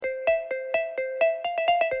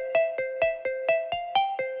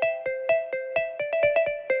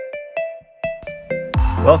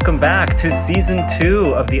Welcome back to Season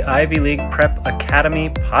 2 of the Ivy League Prep Academy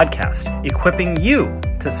podcast, equipping you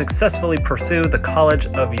to successfully pursue the college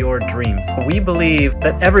of your dreams. We believe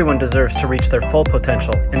that everyone deserves to reach their full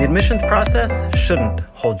potential, and the admissions process shouldn't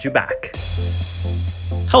hold you back.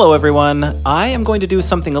 Hello, everyone. I am going to do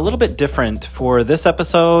something a little bit different for this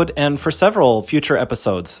episode and for several future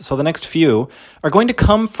episodes. So the next few are going to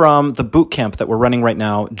come from the boot camp that we're running right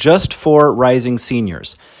now just for rising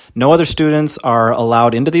seniors. No other students are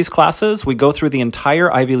allowed into these classes. We go through the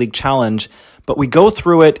entire Ivy League Challenge, but we go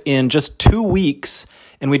through it in just 2 weeks,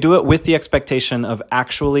 and we do it with the expectation of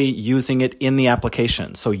actually using it in the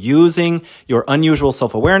application. So using your unusual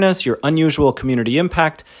self-awareness, your unusual community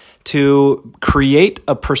impact to create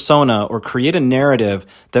a persona or create a narrative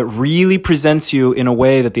that really presents you in a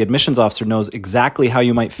way that the admissions officer knows exactly how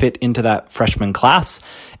you might fit into that freshman class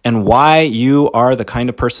and why you are the kind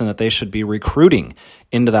of person that they should be recruiting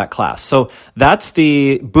into that class. So that's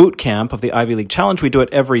the boot camp of the Ivy League Challenge. We do it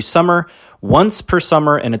every summer, once per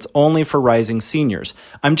summer, and it's only for rising seniors.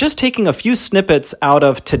 I'm just taking a few snippets out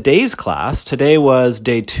of today's class. Today was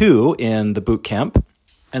day 2 in the boot camp.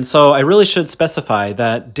 And so I really should specify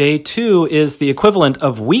that day 2 is the equivalent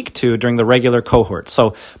of week 2 during the regular cohort.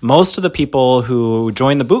 So most of the people who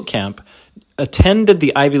joined the boot camp attended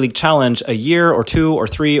the Ivy League Challenge a year or 2 or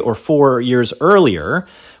 3 or 4 years earlier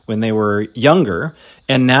when they were younger.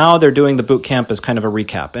 And now they're doing the boot camp as kind of a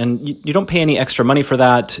recap. And you don't pay any extra money for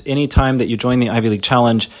that. Anytime that you join the Ivy League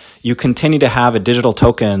Challenge, you continue to have a digital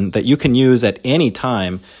token that you can use at any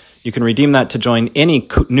time. You can redeem that to join any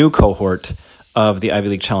new cohort of the Ivy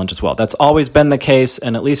League Challenge as well. That's always been the case,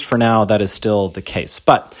 and at least for now, that is still the case.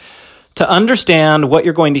 But to understand what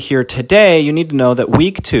you're going to hear today, you need to know that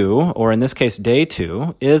week 2, or in this case, day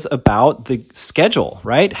 2, is about the schedule,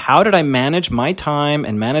 right? How did I manage my time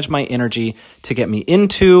and manage my energy to get me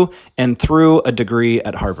into and through a degree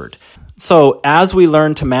at Harvard? So as we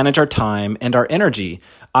learn to manage our time and our energy,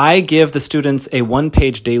 I give the students a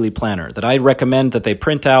 1-page daily planner that I recommend that they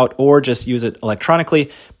print out or just use it electronically,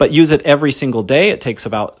 but use it every single day. It takes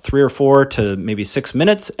about 3 or 4 to maybe 6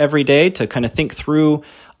 minutes every day to kind of think through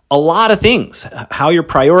a lot of things, how you're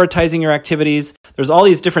prioritizing your activities. There's all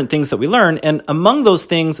these different things that we learn. And among those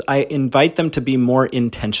things, I invite them to be more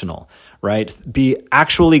intentional, right? Be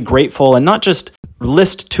actually grateful and not just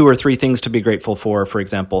list 2 or 3 things to be grateful for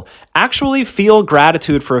example. Actually feel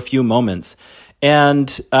gratitude for a few moments. And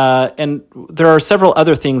there are several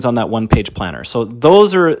other things on that 1-page planner. So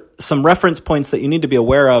those are some reference points that you need to be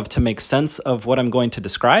aware of to make sense of what I'm going to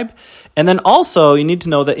describe. And then also you need to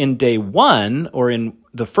know that in day 1 or in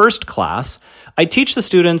the first class, I teach the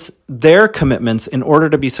students their commitments in order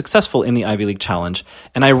to be successful in the Ivy League Challenge.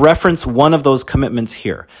 And I reference one of those commitments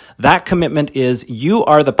here. That commitment is you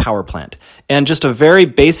are the power plant. And just a very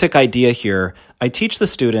basic idea here, I teach the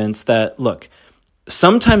students that, look,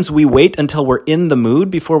 sometimes we wait until we're in the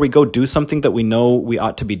mood before we go do something that we know we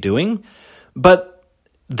ought to be doing, but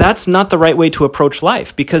that's not the right way to approach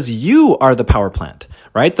life because you are the power plant,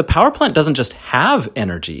 right? The power plant doesn't just have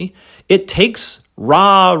energy. It takes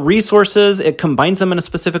raw resources, it combines them in a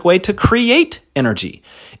specific way to create energy.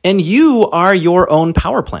 And you are your own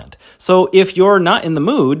power plant. So if you're not in the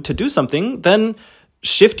mood to do something, then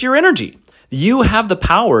shift your energy. You have the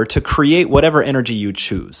power to create whatever energy you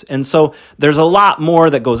choose. And so there's a lot more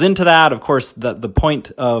that goes into that. Of course, the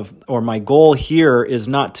point of, or my goal here is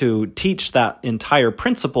not to teach that entire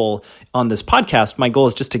principle on this podcast. My goal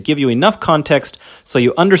is just to give you enough context so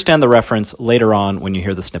you understand the reference later on when you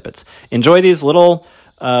hear the snippets. Enjoy these little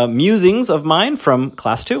musings of mine from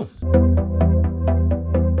class 2.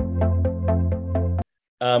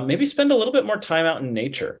 Maybe spend a little bit more time out in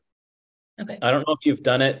nature. Okay. I don't know if you've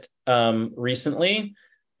done it recently,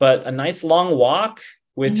 but a nice long walk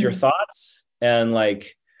with your thoughts and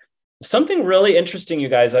like something really interesting, you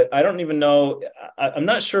guys. I don't even know. I'm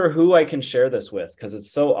not sure who I can share this with because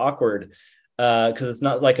it's so awkward because it's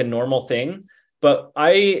not like a normal thing. But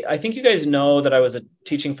I think you guys know that I was a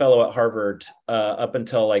teaching fellow at Harvard up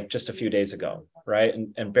until like just a few days ago, right?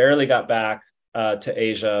 And barely got back to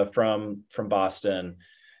Asia from Boston.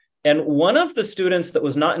 And one of the students that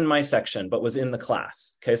was not in my section, but was in the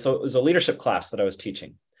class. Okay. So it was a leadership class that I was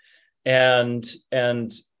teaching. And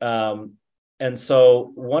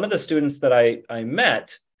so one of the students that I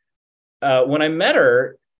met, when I met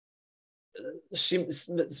her, she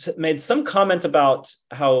made some comment about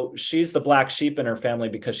how she's the black sheep in her family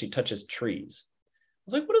because she touches trees. I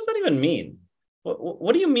was like, what does that even mean?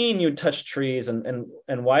 What do you mean you touch trees? And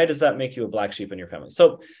why does that make you a black sheep in your family?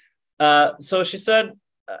 So she said,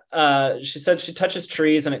 she touches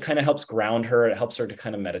trees and it kind of helps ground her. It helps her to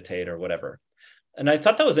kind of meditate or whatever. And I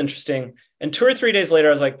thought that was interesting. And 2 or 3 days later,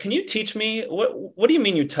 I was like, can you teach me? What do you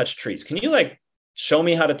mean you touch trees? Can you like show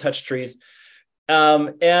me how to touch trees?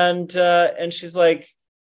 And she's like,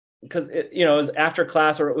 because it was after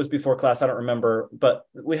class or it was before class, I don't remember, but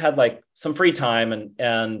we had like some free time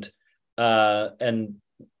and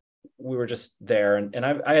we were just there, and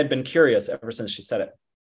I had been curious ever since she said it.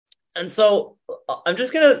 And so I'm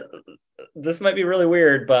just gonna, this might be really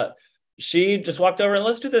weird, but she just walked over and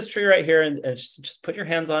let's do this tree right here, and just put your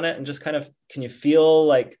hands on it and just kind of, can you feel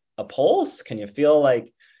like a pulse? Can you feel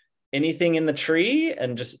like anything in the tree?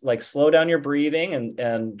 And just like slow down your breathing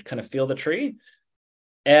and kind of feel the tree.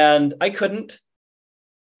 And I couldn't,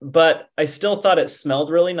 but I still thought it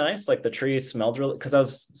smelled really nice. Like the tree smelled really, because I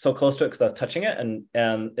was so close to it because I was touching it,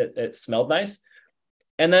 and it smelled nice.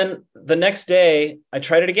 And then the next day I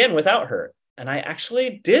tried it again without her. And I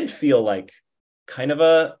actually did feel like kind of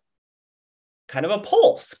a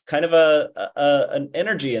pulse, kind of an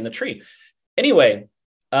energy in the tree. Anyway,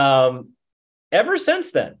 ever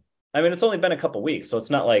since then, I mean, it's only been a couple of weeks, so it's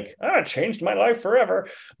not like, it changed my life forever.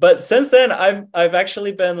 But since then, I've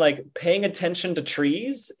actually been like paying attention to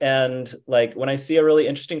trees, and like when I see a really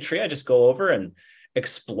interesting tree, I just go over and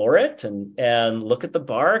explore it and look at the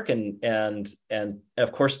bark and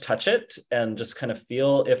of course touch it and just kind of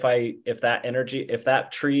feel if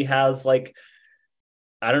that tree has like,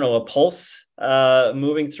 I don't know, a pulse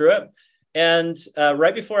moving through it. And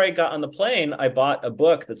right before I got on the plane, I bought a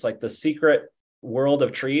book that's like The Secret World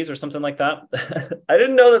of Trees or something like that. I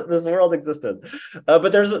didn't know that this world existed,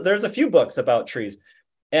 but there's a few books about trees,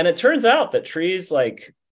 and it turns out that trees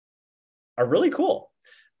like are really cool.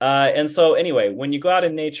 And so anyway, when you go out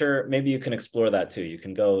in nature, maybe you can explore that too. You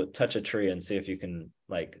can go touch a tree and see if you can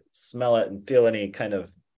like smell it and feel any kind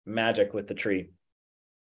of magic with the tree.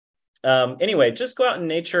 Anyway, just go out in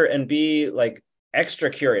nature and be like extra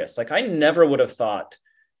curious. Like I never would have thought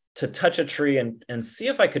to touch a tree and see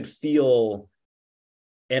if I could feel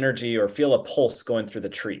energy or feel a pulse going through the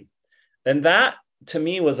tree. And that to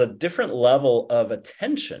me was a different level of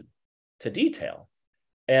attention to detail.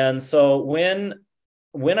 And so when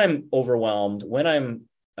I'm overwhelmed, when I'm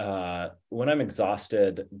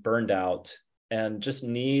exhausted, burned out, and just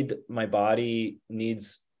my body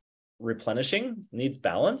needs replenishing, needs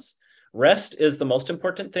balance, rest is the most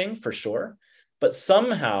important thing for sure. But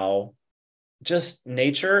somehow just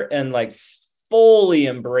nature and like fully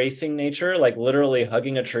embracing nature, like literally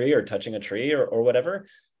hugging a tree or touching a tree or whatever,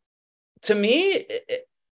 to me,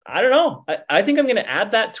 I don't know. I think I'm going to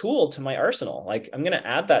add that tool to my arsenal. Like I'm going to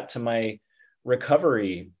add that to my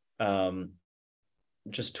recovery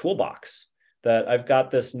just toolbox, that I've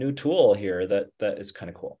got this new tool here that is kind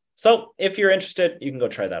of cool. So if you're interested, you can go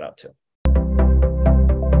try that out too.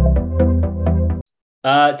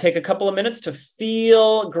 Take a couple of minutes to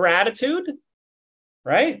feel gratitude,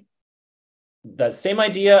 right? That same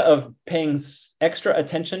idea of paying extra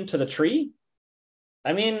attention to the tree.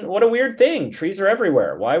 I mean, what a weird thing. Trees are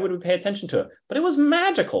everywhere. Why would we pay attention to it? But it was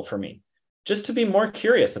magical for me just to be more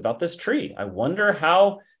curious about this tree. I wonder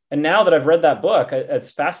how, and now that I've read that book,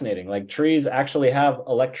 it's fascinating. Like trees actually have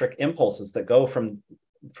electric impulses that go from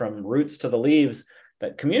roots to the leaves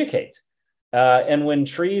that communicate. And when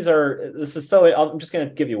trees are, I'm just going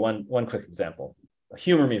to give you one quick example.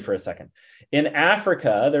 Humor me for a second. In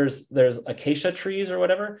Africa, there's acacia trees or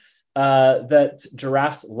whatever that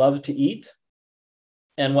giraffes love to eat.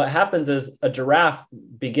 And what happens is a giraffe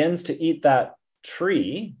begins to eat that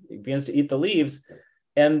tree, it begins to eat the leaves,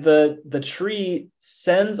 and the tree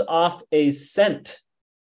sends off a scent.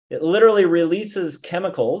 It literally releases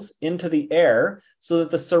chemicals into the air so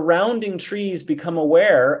that the surrounding trees become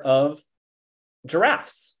aware of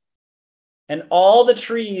giraffes. And all the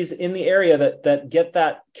trees in the area that get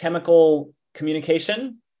that chemical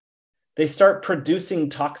communication, they start producing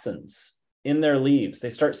toxins in their leaves. They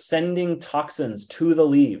start sending toxins to the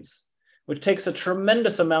leaves, which takes a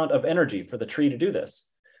tremendous amount of energy for the tree to do this.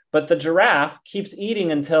 But the giraffe keeps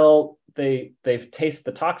eating until they've tasted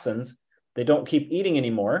the toxins. They don't keep eating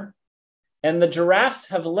anymore. And the giraffes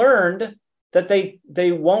have learned that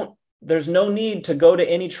they won't, there's no need to go to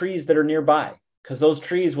any trees that are nearby, because those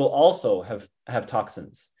trees will also have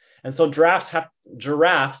toxins. And so giraffes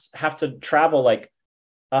have to travel like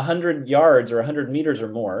 100 yards or 100 meters or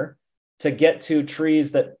more to get to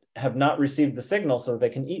trees that have not received the signal so that they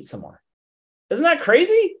can eat some more. Isn't that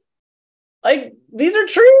crazy? Like these are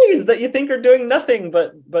trees that you think are doing nothing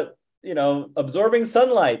but absorbing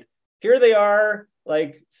sunlight. Here they are,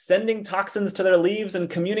 like sending toxins to their leaves and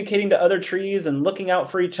communicating to other trees and looking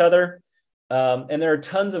out for each other. And there are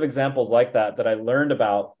tons of examples like that I learned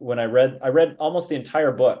about when I read almost the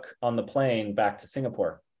entire book on the plane back to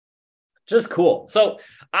Singapore. Just cool. So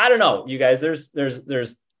I don't know, you guys,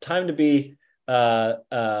 there's time to be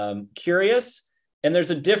curious. And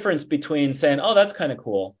there's a difference between saying, oh, that's kind of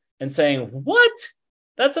cool, and saying, what?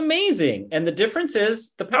 That's amazing. And the difference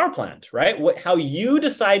is the power plant, right? How you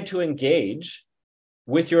decide to engage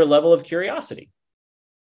with your level of curiosity,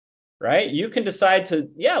 right? You can decide to,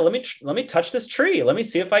 let me touch this tree. Let me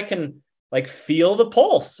see if I can like feel the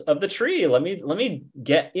pulse of the tree. Let me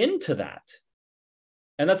get into that.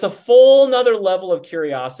 And that's a full nother level of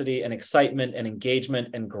curiosity and excitement and engagement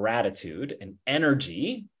and gratitude and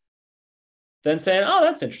energy than saying, oh,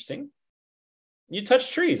 that's interesting. You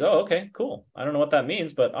touch trees. Oh, okay, cool. I don't know what that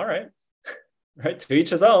means, but all right. Right, to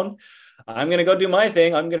each his own. I'm going to go do my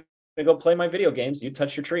thing. I'm going to go play my video games. You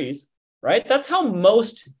touch your trees, right? That's how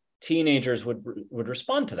most teenagers would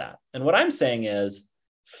respond to that. And what I'm saying is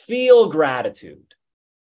feel gratitude,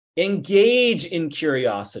 engage in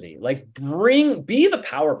curiosity, like be the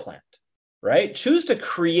power plant, right? Choose to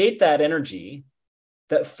create that energy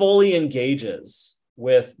that fully engages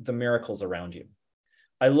with the miracles around you.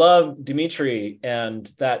 I love Dimitri and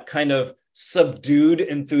that kind of subdued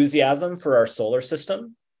enthusiasm for our solar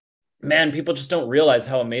system. Man, people just don't realize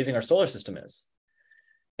how amazing our solar system is.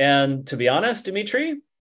 And to be honest, Dimitri,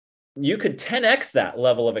 you could 10x that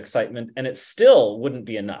level of excitement and it still wouldn't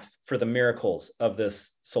be enough for the miracles of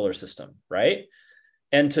this solar system, right?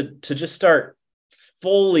 And to just start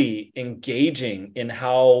fully engaging in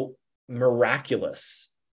how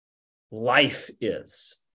miraculous life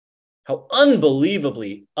is, how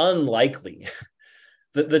unbelievably unlikely.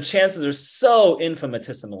 The chances are so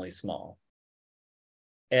infinitesimally small.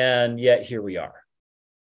 And yet here we are,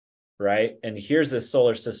 right? And here's this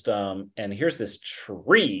solar system, and here's this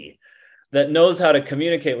tree that knows how to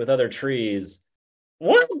communicate with other trees.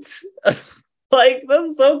 What? Like,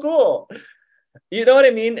 that's so cool. You know what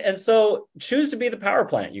I mean? And so choose to be the power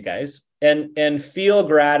plant, you guys, and feel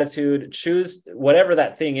gratitude. Choose whatever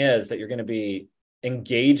that thing is that you're going to be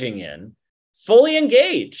engaging in. Fully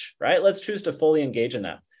engage, right? Let's choose to fully engage in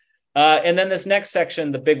that. And then this next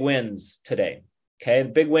section, the big wins today. Okay, the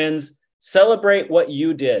big wins. Celebrate what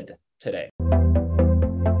you did today.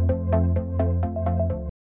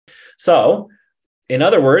 So, in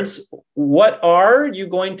other words, what are you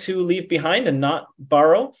going to leave behind and not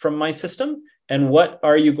borrow from my system? And what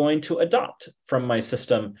are you going to adopt from my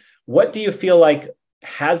system? What do you feel like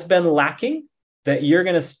has been lacking that you're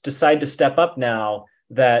going to decide to step up now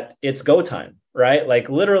that it's go time, right? Like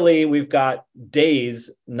literally we've got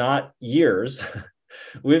days, not years.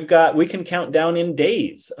 We can count down in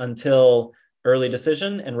days until early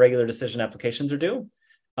decision and regular decision applications are due.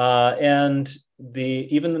 And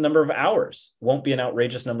even the number of hours won't be an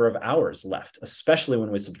outrageous number of hours left, especially when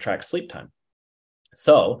we subtract sleep time.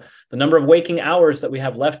 So the number of waking hours that we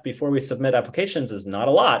have left before we submit applications is not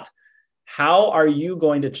a lot. How are you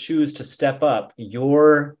going to choose to step up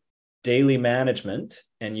your daily management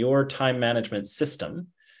and your time management system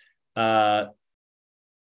after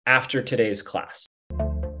today's class?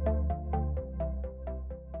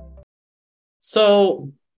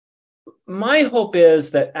 So my hope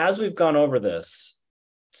is that as we've gone over this,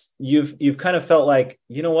 you've kind of felt like,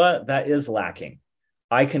 you know what, that is lacking.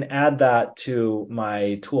 I can add that to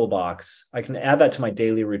my toolbox. I can add that to my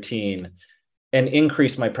daily routine and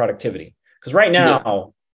increase my productivity. Because right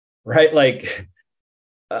now, right, like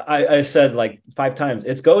I said like 5 times,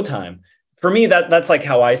 it's go time. For me, that's like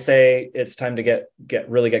how I say it's time to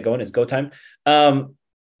really get going. It's go time.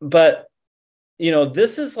 But you know,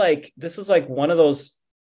 this is like one of those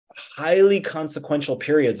highly consequential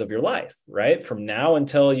periods of your life, right? From now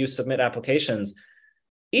until you submit applications,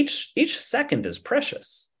 each second is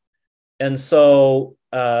precious. And so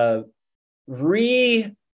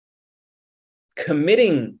recommitting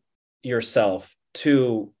yourself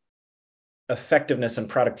to effectiveness and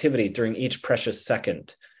productivity during each precious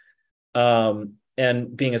second,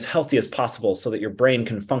 and being as healthy as possible so that your brain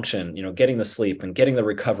can function, you know, getting the sleep and getting the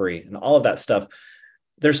recovery and all of that stuff.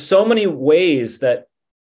 There's so many ways that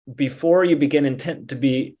before you begin to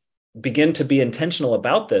be intentional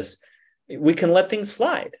about this, we can let things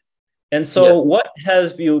slide. And so what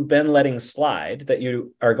have you been letting slide that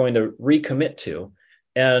you are going to recommit to?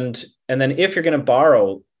 And then if you're going to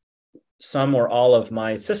borrow some or all of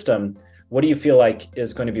my system, what do you feel like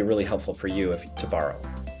is going to be really helpful for you to borrow?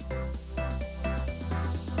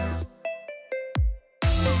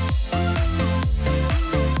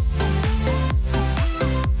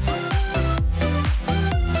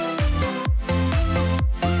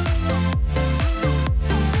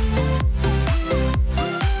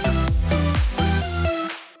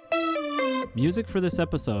 Music for this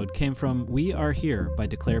episode came from We Are Here by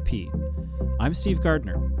Declare P. I'm Steve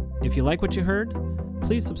Gardner. If you like what you heard,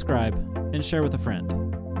 please subscribe and share with a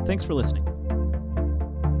friend. Thanks for listening.